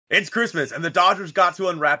It's Christmas, and the Dodgers got to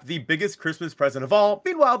unwrap the biggest Christmas present of all.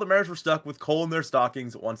 Meanwhile, the Mariners were stuck with coal in their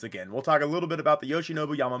stockings once again. We'll talk a little bit about the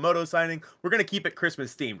Yoshinobu Yamamoto signing. We're going to keep it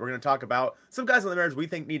Christmas themed. We're going to talk about some guys on the Mariners we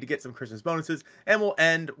think need to get some Christmas bonuses, and we'll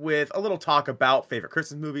end with a little talk about favorite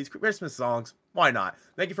Christmas movies, Christmas songs. Why not?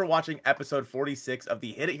 Thank you for watching episode 46 of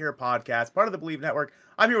the Hit It Here podcast, part of the Believe Network.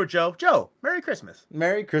 I'm here with Joe. Joe, Merry Christmas.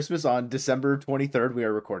 Merry Christmas on December 23rd. We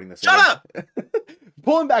are recording this. Shut up!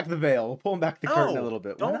 Pulling back the veil, pulling back the curtain a little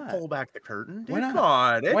bit. Don't pull back the curtain, dude. Why not? Come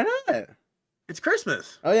on. Why not? It's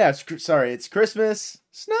Christmas. Oh yeah, it's Christmas.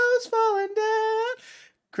 Snow's falling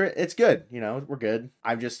down. It's good, we're good.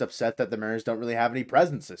 I'm just upset that the Mariners don't really have any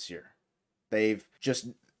presents this year. I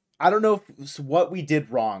don't know what we did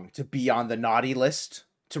wrong to be on the naughty list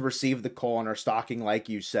to receive the coal in our stocking, like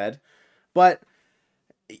you said, but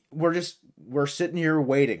we're sitting here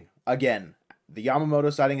waiting again. The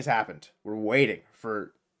Yamamoto sighting has happened. We're waiting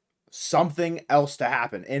for something else to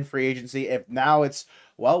happen in free agency. If now it's,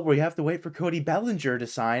 we have to wait for Cody Bellinger to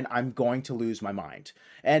sign, I'm going to lose my mind.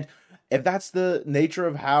 And if that's the nature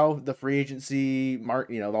of how the free agency the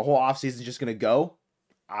whole offseason is just going to go,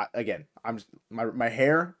 my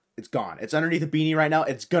hair, it's gone. It's underneath a beanie right now.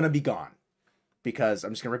 It's going to be gone because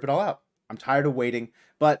I'm just going to rip it all out. I'm tired of waiting,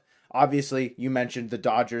 but obviously, you mentioned the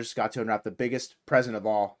Dodgers got to unwrap the biggest present of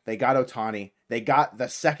all. They got Ohtani. They got the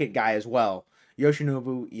second guy as well,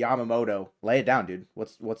 Yoshinobu Yamamoto. Lay it down, dude.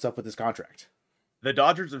 What's up with this contract? The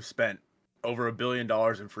Dodgers have spent over $1 billion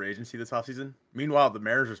in free agency this offseason. Meanwhile, the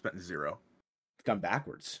Mariners have spent zero. Gone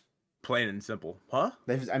backwards. Plain and simple, huh?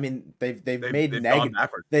 They've made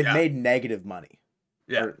negative money.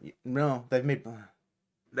 Yeah.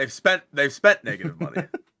 They've spent negative money.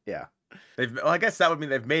 Yeah. I guess that would mean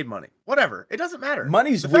they've made money. Whatever. It doesn't matter.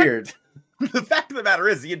 Money's weird. The fact of the matter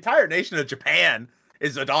is the entire nation of Japan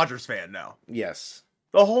is a Dodgers fan now. Yes.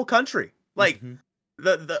 The whole country.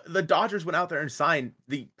 The Dodgers went out there and signed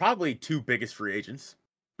the probably two biggest free agents.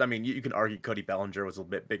 I mean, you can argue Cody Bellinger was a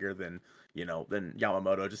bit bigger than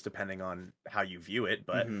Yamamoto, just depending on how you view it.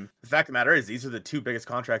 But the fact of the matter is, these are the two biggest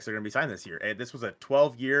contracts that are going to be signed this year. And this was a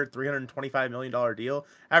 12-year, $325 million deal.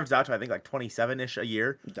 Averages out to, I think, like 27-ish a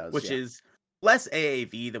year, which is less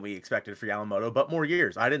AAV than we expected for Yamamoto, but more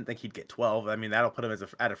years. I didn't think he'd get 12. I mean, that'll put him as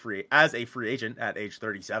a free agent at age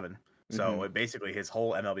 37. So basically his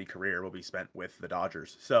whole MLB career will be spent with the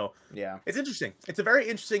Dodgers. So yeah, it's interesting. It's a very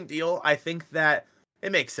interesting deal. I think that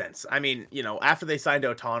it makes sense. I mean, after they signed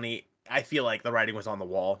Ohtani, I feel like the writing was on the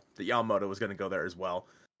wall that Yamamoto was going to go there as well.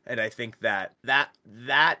 And I think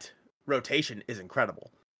that rotation is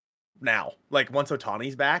incredible. Now, once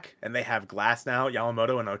Ohtani's back and they have Glasnow,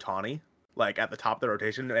 Yamamoto, and Ohtani, at the top of the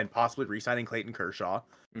rotation and possibly re-signing Clayton Kershaw.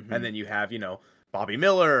 And then you have, Bobby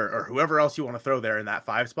Miller or whoever else you want to throw there in that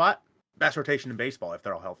 5 spot. Best rotation in baseball if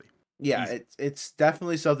they're all healthy. Yeah, it's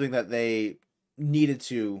definitely something that they needed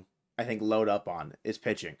to, I think, load up on is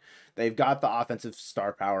pitching. They've got the offensive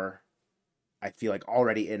star power, I feel like,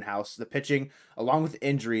 already in-house. The pitching, along with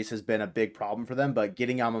injuries, has been a big problem for them, but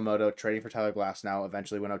getting Yamamoto, trading for Tyler Glasnow,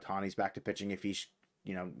 eventually when Ohtani's back to pitching, if he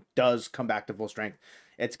does come back to full strength,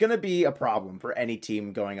 it's going to be a problem for any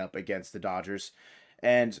team going up against the Dodgers.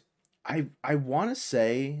 And I want to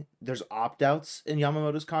say there's opt-outs in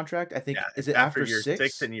Yamamoto's contract. I think, is it after year 6?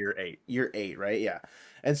 6 and year 8? Year 8, right? Yeah.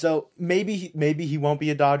 And so maybe he won't be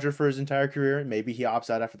a Dodger for his entire career. Maybe he opts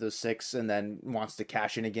out after those 6 and then wants to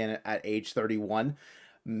cash in again at age 31.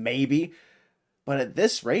 Maybe. But at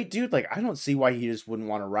this rate, dude, I don't see why he just wouldn't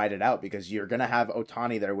want to ride it out, because you're going to have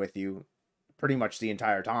Ohtani there with you pretty much the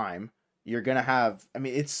entire time. You're going to have,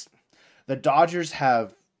 the Dodgers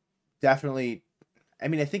have definitely, I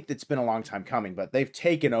think it's been a long time coming, but they've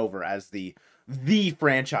taken over as the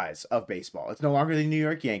franchise of baseball. It's no longer the New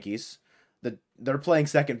York Yankees. They're playing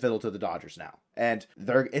second fiddle to the Dodgers now, and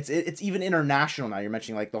it's even international now. You're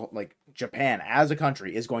mentioning Japan as a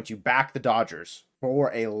country is going to back the Dodgers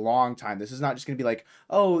for a long time. This is not just going to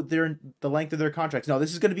be they're the length of their contracts. No,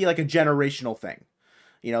 this is going to be a generational thing.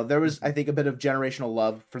 There was, I think, a bit of generational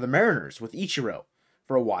love for the Mariners with Ichiro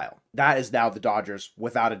for a while. That is now the Dodgers,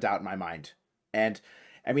 without a doubt in my mind. And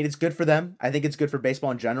it's good for them. I think it's good for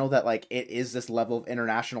baseball in general that it is this level of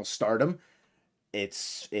international stardom.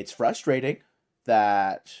 It's frustrating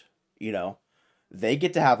that, they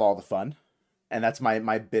get to have all the fun. And that's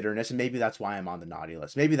my bitterness. And maybe that's why I'm on the naughty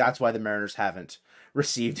list. Maybe that's why the Mariners haven't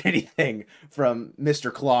received anything from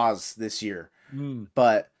Mr. Claus this year.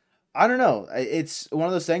 But I don't know. It's one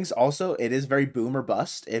of those things. Also, it is very boom or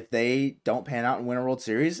bust. If they don't pan out and win a World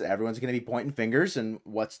Series, everyone's going to be pointing fingers. And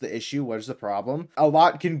what's the issue? What is the problem? A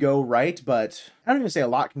lot can go right, but I don't even say a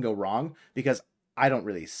lot can go wrong, because I don't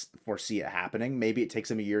really foresee it happening. Maybe it takes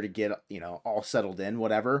them a year to get, all settled in,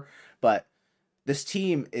 whatever. But this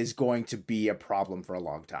team is going to be a problem for a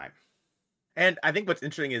long time. And I think what's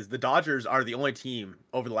interesting is the Dodgers are the only team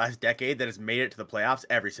over the last decade that has made it to the playoffs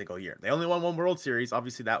every single year. They only won one World Series.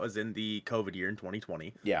 Obviously, that was in the COVID year in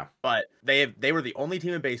 2020. Yeah. But they were the only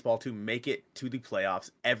team in baseball to make it to the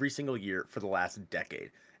playoffs every single year for the last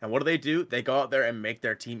decade. And what do? They go out there and make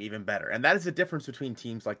their team even better. And that is the difference between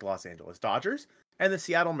teams like the Los Angeles Dodgers and the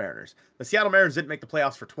Seattle Mariners. The Seattle Mariners didn't make the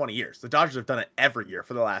playoffs for 20 years. The Dodgers have done it every year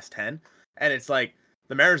for the last 10. And it's like,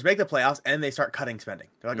 the Mariners make the playoffs, and they start cutting spending.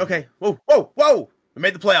 They're like, okay, whoa, we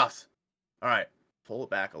made the playoffs. All right, pull it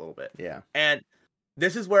back a little bit. Yeah. And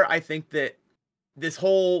this is where I think that this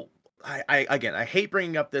whole, I hate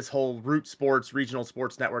bringing up this whole Root Sports, regional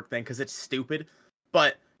sports network thing because it's stupid,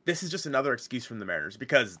 but this is just another excuse from the Mariners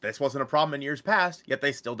because this wasn't a problem in years past, yet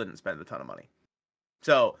they still didn't spend a ton of money.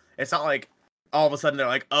 So it's not like all of a sudden they're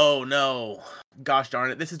like, oh no, gosh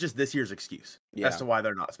darn it. This is just this year's excuse as to why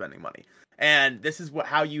they're not spending money. And this is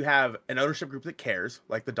how you have an ownership group that cares,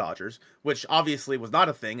 like the Dodgers, which obviously was not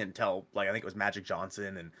a thing until, I think it was Magic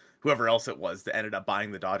Johnson and whoever else it was that ended up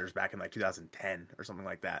buying the Dodgers back in 2010 or something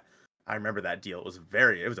like that. I remember that deal. It was a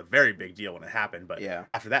very big deal when it happened. But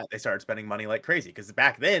after that, they started spending money like crazy because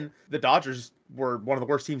back then the Dodgers were one of the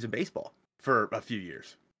worst teams in baseball for a few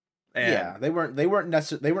years. And they weren't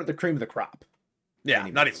the cream of the crop. Yeah,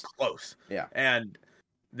 not even close. Yeah. And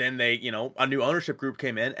then they, a new ownership group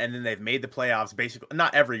came in, and then they've made the playoffs basically,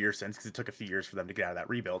 not every year since, because it took a few years for them to get out of that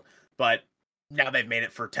rebuild, but now they've made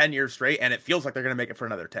it for 10 years straight, and it feels like they're going to make it for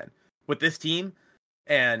another 10. With this team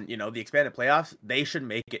and, the expanded playoffs, they should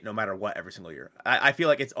make it no matter what every single year. I feel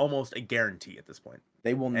like it's almost a guarantee at this point.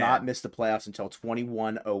 They will not miss the playoffs until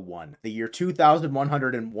 2101, the year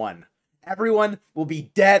 2101. Everyone will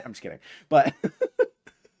be dead. I'm just kidding. But...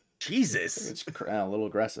 Jesus, it's a little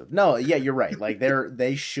aggressive. No, yeah, you're right. Like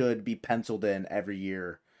they should be penciled in every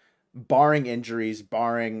year, barring injuries,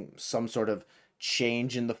 barring some sort of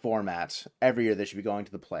change in the format. Every year they should be going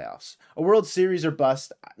to the playoffs. A World Series or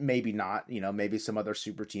bust, maybe not. Maybe some other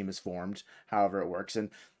super team is formed. However it works,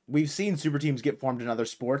 and we've seen super teams get formed in other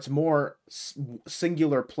sports, more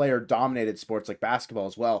singular player dominated sports like basketball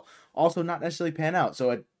as well. Also, not necessarily pan out.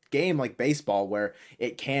 So a game like baseball, where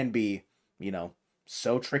it can be,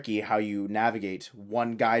 so tricky how you navigate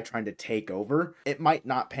one guy trying to take over, it might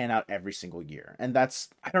not pan out every single year. And that's,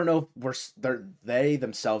 I don't know if they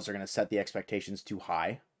themselves are going to set the expectations too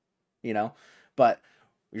high, but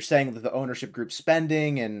you're saying that the ownership group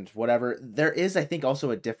spending and whatever, there is, I think, also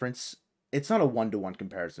a difference. It's not a 1-to-1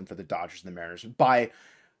 comparison for the Dodgers and the Mariners by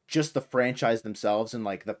just the franchise themselves and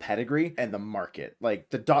the pedigree and the market.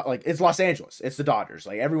 It's Los Angeles, it's the Dodgers.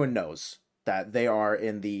 Everyone knows that they are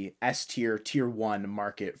in the S tier, tier 1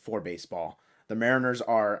 market for baseball. The Mariners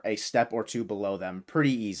are a step or two below them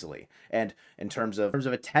pretty easily. And in terms of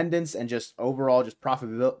attendance and just overall just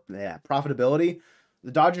profitability,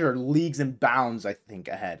 the Dodgers are leagues and bounds, I think,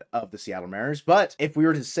 ahead of the Seattle Mariners. But if we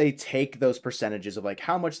were to say take those percentages of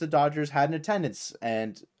how much the Dodgers had in attendance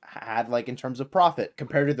and had in terms of profit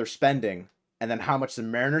compared to their spending, and then how much the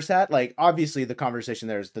Mariners had, obviously the conversation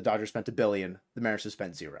there is the Dodgers spent $1 billion, the Mariners have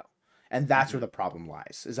spent $0. And that's where the problem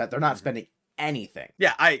lies, is that they're not spending anything.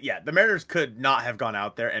 The Mariners could not have gone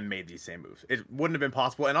out there and made these same moves. It wouldn't have been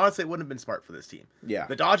possible, and honestly, it wouldn't have been smart for this team. Yeah.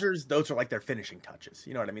 The Dodgers, those are their finishing touches.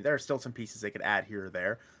 You know what I mean? There are still some pieces they could add here or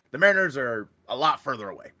there. The Mariners are a lot further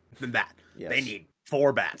away than that. Yes. They need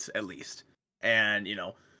 4 bats at least. And,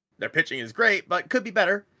 their pitching is great, but could be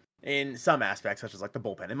better in some aspects, such as the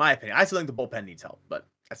bullpen. In my opinion, I still think the bullpen needs help, but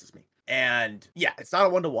that's just me. And it's not a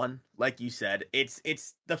 1-to-1, like you said. It's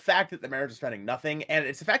the fact that the Mariners are spending nothing, and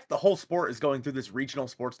it's the fact that the whole sport is going through this regional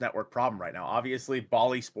sports network problem right now. Obviously,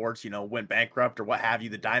 Bally Sports, went bankrupt or what have you,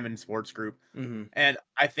 the Diamond Sports Group. Mm-hmm. And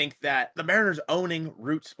I think that the Mariners owning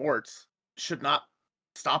Root Sports should not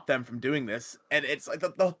stop them from doing this. And it's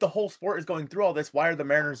the whole sport is going through all this. Why are the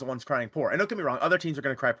Mariners the ones crying poor? And don't get me wrong, other teams are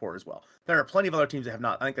going to cry poor as well. There are plenty of other teams that have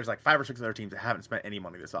not. I think there's 5 or 6 other teams that haven't spent any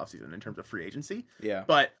money this offseason in terms of free agency. Yeah.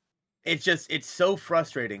 But it's so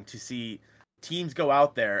frustrating to see teams go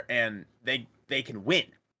out there and they can win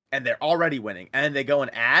and they're already winning and they go and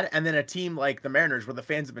add, and then a team like the Mariners where the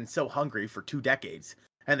fans have been so hungry for 2 decades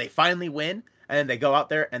and they finally win and then they go out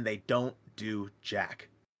there and they don't do jack.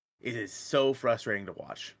 It is so frustrating to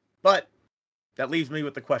watch. But that leaves me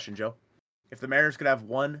with the question, Joe. If the Mariners could have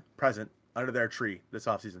one present under their tree this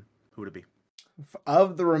offseason, who would it be?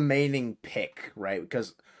 Of the remaining pick, right?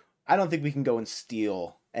 Because I don't think we can go and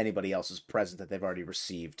steal anybody else's present that they've already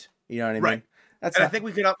received. You know what I mean? Right. I think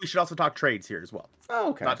we should also talk trades here as well.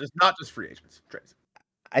 Oh, okay. Not just free agents, trades.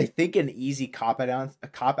 I think an easy cop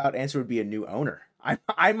out answer would be a new owner.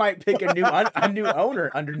 I might pick a new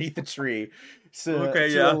owner underneath the tree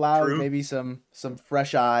to allow true. maybe some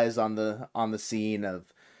fresh eyes on the scene of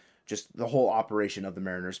just the whole operation of the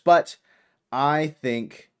Mariners. But I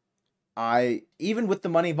think even with the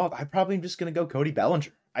money involved, I probably am just gonna go Cody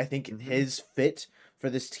Bellinger. I think his fit for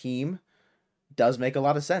this team does make a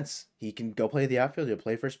lot of sense. He can go play the outfield. He'll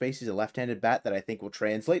play first base. He's a left-handed bat that I think will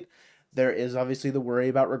translate. There is obviously the worry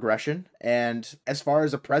about regression. And as far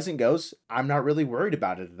as a present goes, I'm not really worried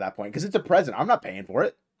about it at that point because it's a present. I'm not paying for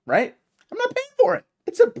it, right? I'm not paying for it.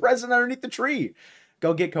 It's a present underneath the tree.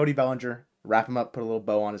 Go get Cody Bellinger, wrap him up, put a little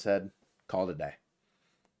bow on his head, call it a day.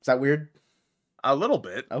 Is that weird? A little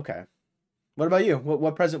bit. Okay. What about you?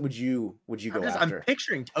 What present would you go after? I'm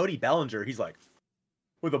picturing Cody Bellinger. He's like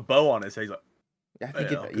with a bow on his head. He's like, I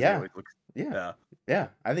think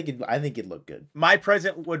I think it'd look good. My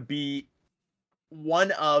present would be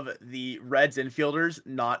one of the Reds infielders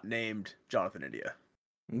not named Jonathan India.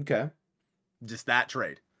 Okay. Just that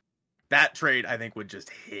trade. That trade I think would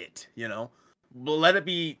just hit, Let it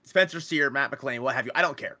be Spencer Steer, Matt McLain, what have you. I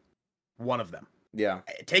don't care. One of them. Yeah.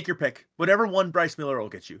 Take your pick. Whatever one Bryce Miller will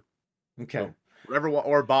get you. Okay. So, whatever one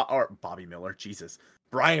or Bobby Miller, Jesus.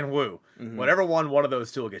 Brian Wu. Mm-hmm. Whatever one of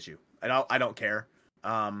those two will get you. I don't care.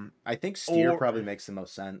 I think Steer probably makes the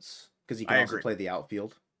most sense because he can also play the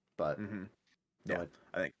outfield. But I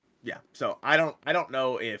think So I don't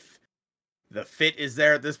know if the fit is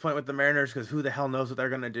there at this point with the Mariners because who the hell knows what they're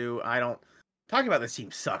gonna do. Talking about this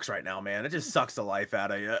team sucks right now, man. It just sucks the life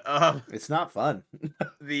out of you. It's not fun.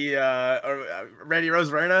 The Randy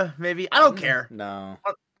Rosarena, maybe I don't care. No,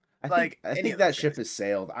 I think that ship has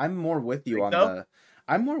sailed. I'm more with you on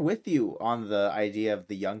the idea of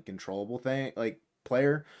the young controllable thing, like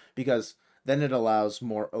player, because then it allows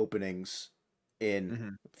more openings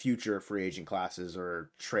in future free agent classes or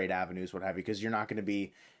trade avenues, what have you, because you're not going to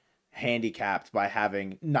be handicapped by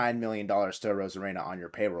having $9 million to Rosarena on your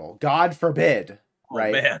payroll. God forbid,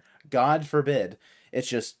 right? Man. God forbid. It's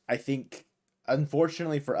just, I think,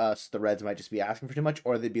 unfortunately for us, the Reds might just be asking for too much,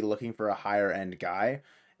 or they'd be looking for a higher end guy,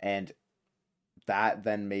 and that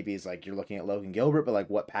then maybe is like you're looking at Logan Gilbert, but like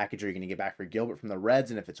what package are you going to get back for Gilbert from the Reds?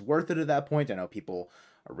 And if it's worth it at that point, I know people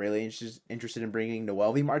are really interested in bringing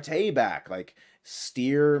Noelvi Marte back, like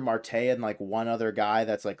Steer, Marte, and like one other guy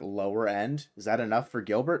that's like lower end. Is that enough for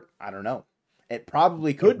Gilbert? I don't know. It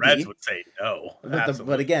probably could be. The Reds would say no.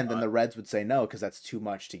 But again, then the Reds would say no because that's too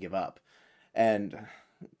much to give up. And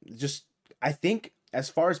just, I think as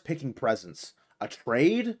far as picking presents, a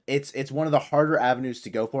trade, it's one of the harder avenues to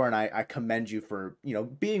go for, and I commend you for,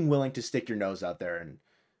 being willing to stick your nose out there and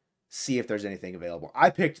see if there's anything available. I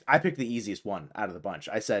picked the easiest one out of the bunch.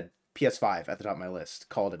 I said PS5 at the top of my list.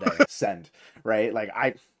 Call it a day. Send. Right?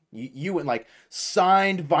 Like you went like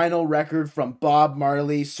signed vinyl record from Bob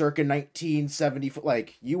Marley circa 1970.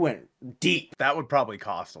 Like you went deep. That would probably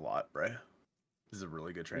cost a lot, right? This is a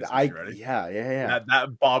really good translation. Ready? Yeah.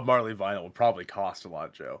 That Bob Marley vinyl would probably cost a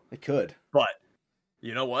lot, Joe. It could. But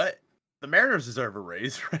you know what? The Mariners deserve a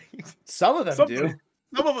raise, right? Some of them do.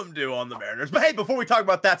 Some of them do on the Mariners. But hey, before we talk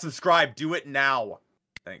about that, subscribe. Do it now.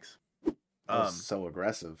 Thanks. So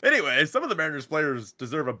aggressive. Anyway, some of the Mariners players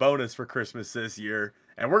deserve a bonus for Christmas this year,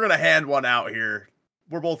 and we're gonna hand one out here.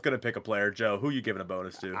 We're both gonna pick a player. Joe, who you giving a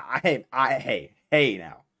bonus to? Hey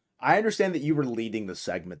now. I understand that you were leading the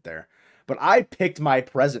segment there, but I picked my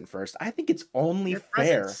present first. I think it's only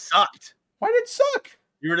fair. Sucked. Why did it suck?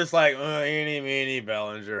 You were just like, eeny, meeny,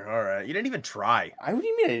 Bellinger. All right. You didn't even try. What do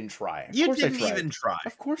you mean I didn't try? You didn't even try.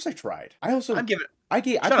 Of course I tried. I also... I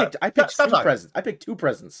picked two presents. I picked two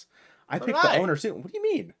presents. I picked the owner too. What do you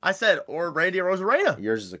mean? I said, or Randy Rosarena.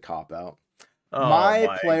 Yours is a cop-out.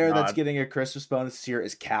 My player that's getting a Christmas bonus this year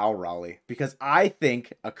is Cal Raleigh. Because I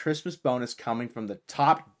think a Christmas bonus coming from the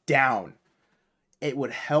top down, it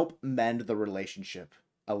would help mend the relationship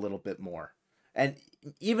a little bit more. And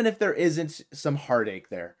even if there isn't some heartache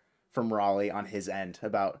there from Raleigh on his end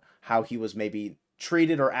about how he was maybe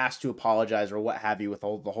treated or asked to apologize or what have you with the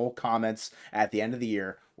whole comments at the end of the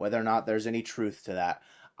year, whether or not there's any truth to that,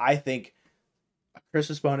 I think a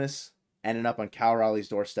Christmas bonus ending up on Cal Raleigh's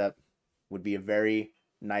doorstep would be a very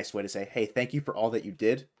nice way to say, hey, thank you for all that you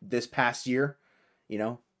did this past year.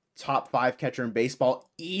 Top 5 catcher in baseball,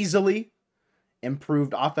 easily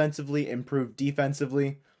improved offensively, improved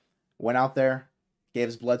defensively. Went out there, gave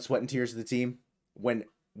his blood, sweat, and tears to the team when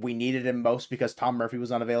we needed him most because Tom Murphy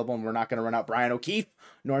was unavailable and we're not going to run out Brian O'Keefe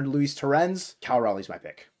nor Luis Torrens. Cal Raleigh's my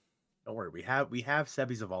pick. Don't worry, we have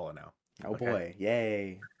Seby Zavala now. Oh boy,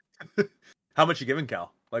 yay! How much you giving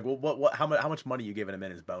Cal? Like, how much money you giving him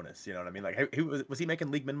in his bonus? You know what I mean? Like, was he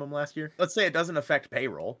making league minimum last year? Let's say it doesn't affect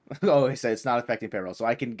payroll. Oh, he said it's not affecting payroll, so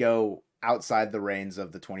I can go outside the range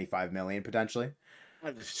of the 25 million potentially.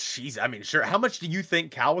 Jeez, I mean, sure. How much do you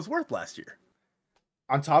think Cal was worth last year?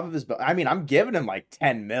 On top of his, I mean, I'm giving him like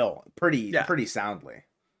 10 mil, pretty soundly.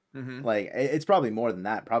 Mm-hmm. Like it's probably more than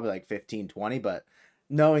that, probably like 15, 20, but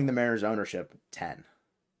knowing the Mariners ownership, 10.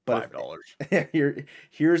 But $5.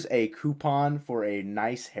 Here's a coupon for a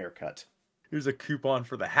nice haircut. Here's a coupon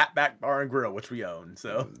for the Hatback Bar and Grill, which we own.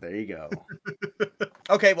 So there you go.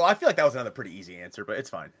 Okay, well, I feel like that was another pretty easy answer, but it's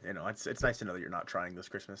fine. You know, it's nice to know that you're not trying this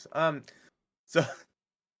Christmas.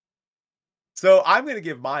 So I'm gonna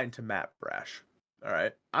give mine to Matt Brash. All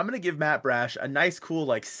right, I'm gonna give Matt Brash a nice, cool,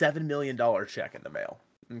 like $7 million check in the mail.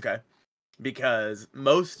 Okay, because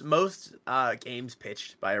most games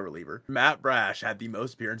pitched by a reliever, Matt Brash had the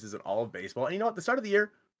most appearances in all of baseball. And you know what? At the start of the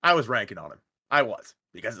year, I was ranking on him. I was,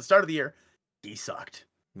 because at the start of the year, he sucked.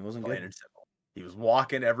 It wasn't good. And simple. He was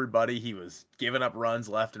walking everybody. He was giving up runs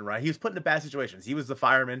left and right. He was put into bad situations. He was the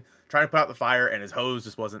fireman trying to put out the fire, and his hose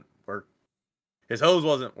just wasn't work. His hose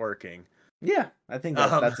wasn't working. Yeah, I think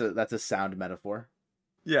that's a sound metaphor.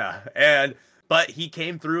 Yeah, but he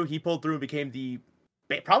came through. He pulled through and became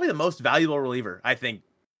probably the most valuable reliever, I think,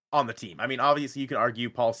 on the team. I mean, obviously you can argue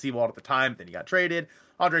Paul Sewald at the time, then he got traded.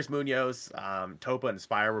 Andres Munoz, Topa, and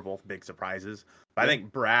Spire were both big surprises. But I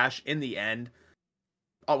think Brash, in the end,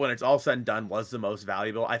 when it's all said and done, was the most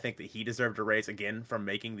valuable. I think that he deserved a raise again from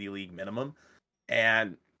making the league minimum.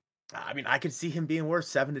 And I mean, I could see him being worth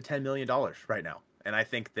 $7 to $10 million right now. And I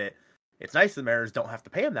think that it's nice the Mariners don't have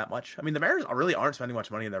to pay him that much. I mean, the Mariners really aren't spending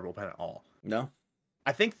much money in their bullpen at all. No.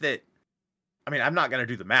 I think that, I mean, I'm not going to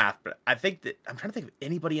do the math, but I think that I'm trying to think of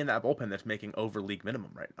anybody in that bullpen that's making over league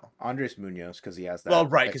minimum right now. Andres Munoz, because he has that. Well,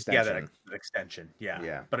 right, because he has that extension. Yeah.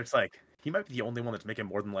 Yeah. But it's like, he might be the only one that's making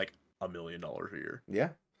more than like $1 million a year. Yeah.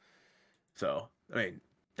 So, I mean,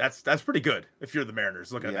 that's pretty good if you're the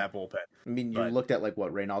Mariners looking at that bullpen. I mean, you looked at like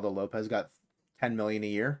what Reynaldo Lopez got $10 million a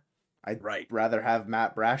year. I'd rather have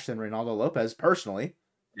Matt Brash than Reynaldo Lopez personally.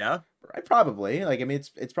 Yeah, I probably like. I mean,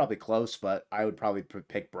 it's probably close, but I would probably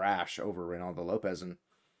pick Brash over Reynaldo Lopez, and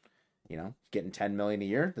getting $10 million a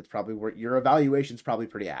year. That's probably where your evaluation's probably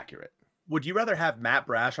pretty accurate. Would you rather have Matt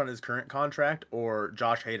Brash on his current contract or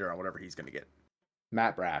Josh Hader on whatever he's going to get?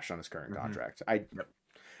 Matt Brash on his current contract.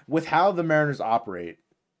 With how the Mariners operate,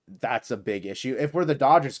 that's a big issue. If we're the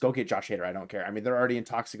Dodgers, go get Josh Hader. I don't care. I mean, they're already in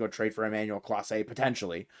talks to go trade for Emmanuel Clase,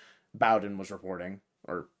 potentially. Bowden was reporting,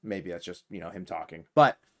 or maybe that's just, him talking.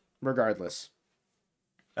 But regardless.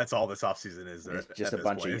 That's all this offseason is. It's just a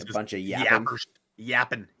bunch of yappers.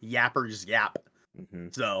 Yappers yap. Mm-hmm.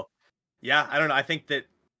 So, yeah, I don't know. I think that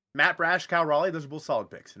Matt Brash, Cal Raleigh, those are both solid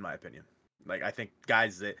picks, in my opinion. Like, I think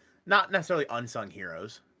guys that, not necessarily unsung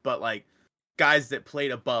heroes, but like guys that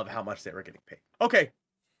played above how much they were getting paid. Okay.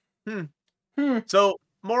 So,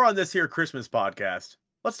 more on this here Christmas podcast.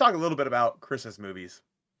 Let's talk a little bit about Christmas movies.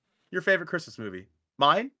 Your favorite Christmas movie?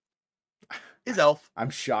 Mine is Elf. I'm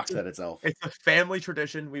shocked that it's Elf. It's a family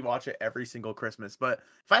tradition. We watch it every single Christmas. But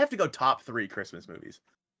if I have to go top 3 Christmas movies,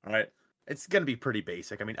 all right, it's going to be pretty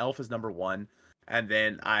basic. I mean, Elf is number 1. And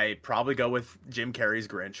then I probably go with Jim Carrey's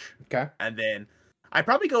Grinch. Okay. And then I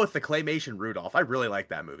probably go with the claymation Rudolph. I really like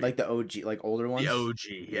that movie. Like the OG, like older ones? The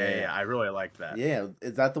OG. Yeah. I really liked that. Yeah.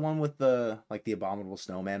 Is that the one with the Abominable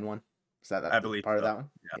Snowman one? Is that I believe part so. of that one?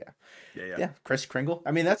 Yeah. Kris Kringle.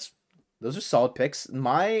 I mean, those are solid picks.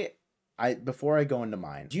 Before I go into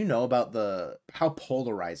mine, do you know about how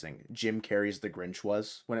polarizing Jim Carrey's The Grinch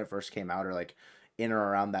was when it first came out, or like in or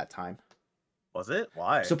around that time? Was it?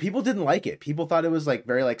 Why? So people didn't like it. People thought it was like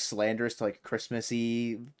very like slanderous to like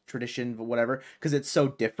Christmassy tradition, whatever, because it's so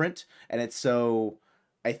different and it's so,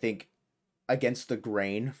 I think, against the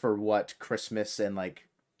grain for what Christmas and like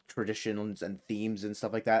traditions and themes and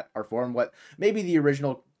stuff like that are for, and what maybe the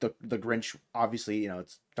original the Grinch, obviously,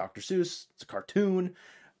 it's Dr. Seuss, it's a cartoon,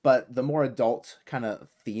 but the more adult kind of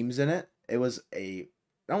themes in it, it was I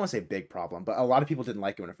don't want to say big problem, but a lot of people didn't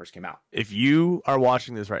like it when it first came out. If you are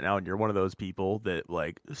watching this right now and you're one of those people that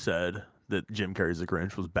like said that Jim Carrey's The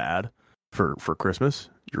Grinch was bad for Christmas,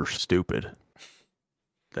 you're stupid.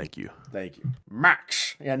 Thank you.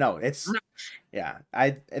 Max. Yeah, no, it's yeah.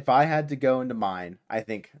 If I had to go into mine, I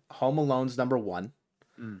think Home Alone's number 1.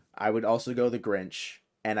 I would also go The Grinch,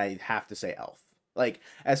 and I have to say Elf. Like,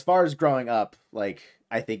 as far as growing up, like,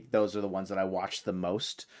 I think those are the ones that I watched the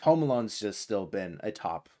most. Home Alone's just still been a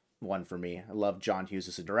top one for me. I love John Hughes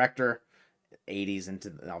as a director, 80s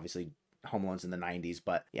into obviously Home Alone's in the 90s,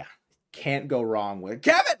 but yeah, can't go wrong with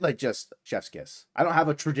Kevin. Like, just chef's kiss. I don't have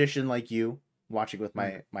a tradition like you watching with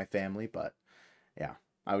my family, but Yeah,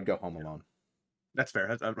 I would go Home Alone. That's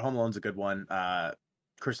fair. Home Alone's a good one.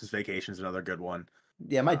 Christmas Vacation's another good one.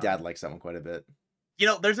 Yeah, my dad likes that one quite a bit.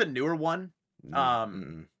 There's a newer one.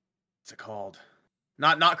 What's it called?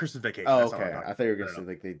 Not Christmas Vacation. Oh, That's not okay. what I'm I thought you were gonna talking say about.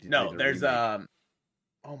 like they did. No, there's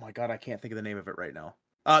oh my god, I can't think of the name of it right now.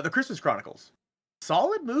 The Christmas Chronicles.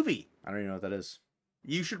 Solid movie. I don't even know what that is.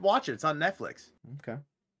 You should watch it. It's on Netflix. Okay.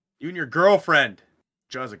 You and your girlfriend.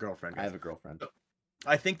 Joe has a girlfriend. I have a girlfriend.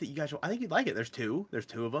 I think that I think you'd like it. There's two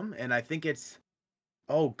of them, and I think it's.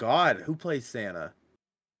 Oh God, who plays Santa?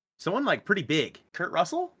 Someone like pretty big. Kurt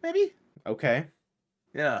Russell, maybe. Okay.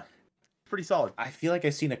 Yeah, pretty solid. I feel like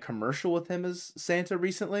I've seen a commercial with him as Santa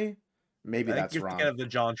recently. Maybe that's you're wrong. Thinking of the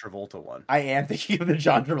John Travolta one. I am thinking of the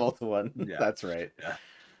John Travolta one. Yeah. That's right. Yeah.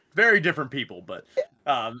 Very different people, but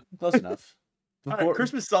close enough. Right,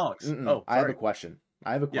 Christmas songs. Oh, I have a question.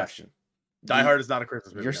 Yes. Die Hard is not a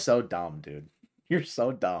Christmas movie. You're so dumb, dude. You're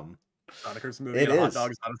so dumb. Not a Christmas movie. It a is. Hot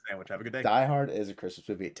dog is not a sandwich. Have a good day. Die Hard is a Christmas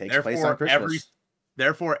movie. It takes place on Christmas.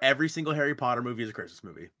 Therefore, every single Harry Potter movie is a Christmas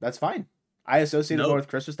movie. That's fine. I associate it more with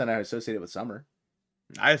Christmas than I associate it with summer.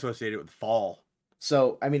 I associate it with fall.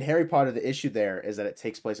 So, I mean, Harry Potter, the issue there is that it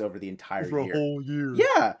takes place over the entire year. For a whole year.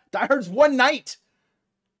 Yeah. Die Hard's one night.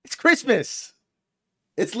 It's Christmas.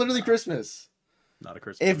 It's literally Christmas. Not a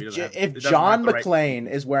Christmas movie. If John McClane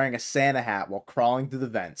is wearing a Santa hat while crawling through the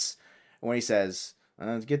vents, and when he says,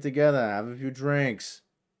 let's get together, have a few drinks,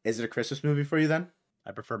 is it a Christmas movie for you then?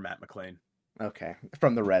 I prefer Matt McClane. Okay.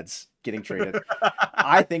 From the Reds getting traded.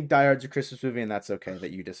 I think Die Hard's a Christmas movie, and that's okay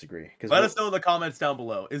that you disagree. Let us know in the comments down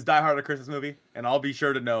below. Is Die Hard a Christmas movie? And I'll be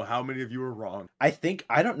sure to know how many of you are wrong. I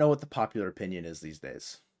don't know what the popular opinion is these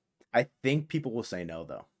days. I think people will say no,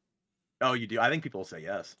 though. Oh, you do? I think people will say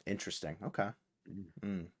yes. Interesting. Okay.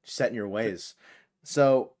 Set in your ways.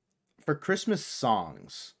 So, for Christmas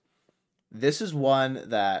songs, this is one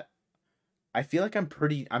that I feel like I'm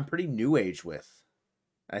pretty new age with.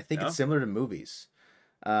 I think it's similar to movies.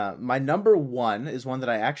 My number one is one that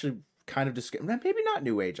I actually kind of maybe not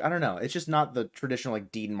new age. I don't know. It's just not the traditional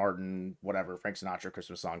like Dean Martin, whatever, Frank Sinatra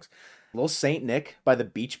Christmas songs. Little Saint Nick by the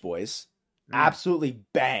Beach Boys absolutely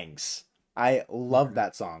bangs. I love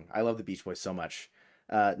that song. I love the Beach Boys so much.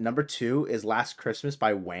 Number two is Last Christmas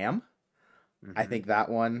by Wham. I think that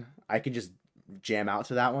one, I can just jam out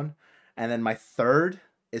to that one. And then my third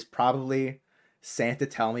is probably Santa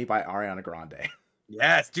Tell Me by Ariana Grande.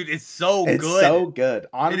 Yes, dude, it's so good. It's so good.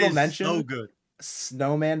 Honorable mention, so good.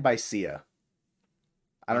 Snowman by Sia.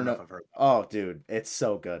 I don't know. If I've heard that. Oh, dude, it's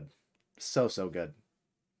so good. So good.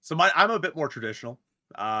 So I'm a bit more traditional.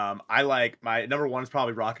 I like my number one is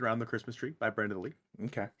probably Rockin' Around the Christmas Tree by Brandon Lee.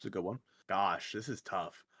 Okay. It's a good one. Gosh, this is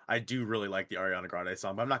tough. I do really like the Ariana Grande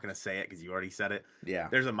song, but I'm not going to say it because you already said it. Yeah.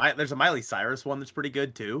 There's a Miley Cyrus one that's pretty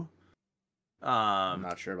good too. I'm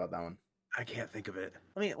not sure about that one. I can't think of it.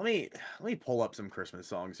 Let me pull up some Christmas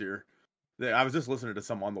songs here. I was just listening to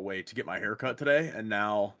some on the way to get my hair cut today, and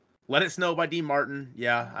now Let It Snow by Dean Martin.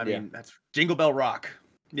 Yeah, I mean that's Jingle Bell Rock.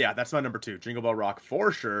 Yeah, that's my number two. Jingle Bell Rock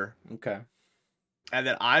for sure. Okay. And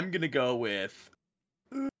then I'm gonna go with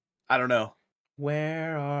I don't know.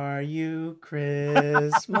 Where are you,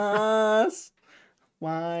 Christmas?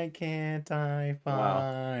 Why can't I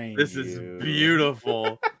find This is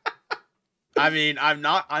beautiful. I mean, I'm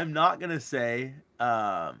not gonna say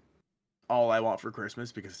All I Want for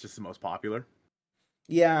Christmas because it's just the most popular.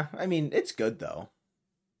 Yeah, I mean it's good though.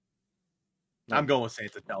 I'm going with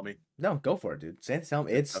Santa Tell Me. No, go for it, dude. Santa Tell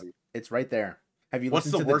Me. It's right there. Have you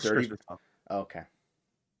listened to the worst dirty Christmas song? Oh, okay.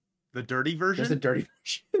 The dirty version? There's a dirty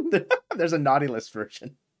version. There's a naughty list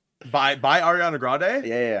version. By Ariana Grande?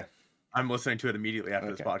 Yeah. I'm listening to it immediately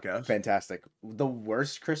after this podcast. Fantastic. The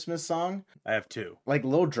worst Christmas song? I have two. Like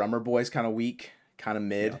Little Drummer Boy's kind of weak, kind of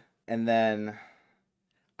mid. Yeah. And then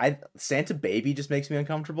Santa Baby just makes me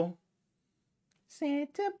uncomfortable.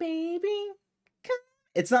 Santa Baby, come.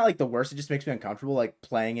 It's not like the worst, it just makes me uncomfortable like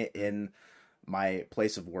playing it in my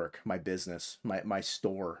place of work, my business, my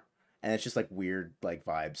store. And it's just like weird like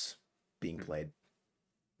vibes being played.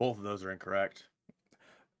 Both of those are incorrect.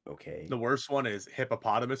 Okay. The worst one is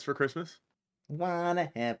Hippopotamus for Christmas. Want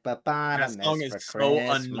a hippopotamus. That song is so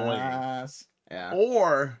annoying. Yeah.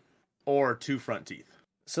 Or Two Front Teeth.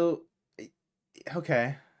 So,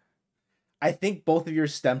 okay. I think both of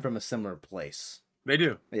yours stem from a similar place. They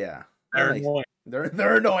do. Yeah. They're annoying.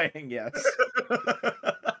 They're annoying, yes.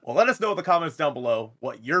 Well, let us know in the comments down below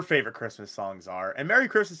what your favorite Christmas songs are. And Merry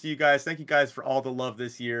Christmas to you guys. Thank you guys for all the love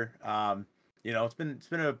this year. It's been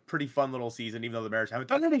a pretty fun little season, even though the Mariners haven't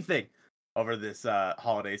done anything over this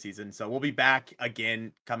holiday season. So we'll be back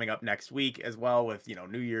again coming up next week as well with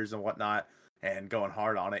New Year's and whatnot. and going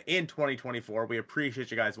hard on it in 2024. We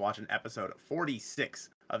appreciate you guys watching episode 46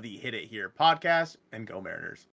 of the Hit It Here podcast, and go Mariners.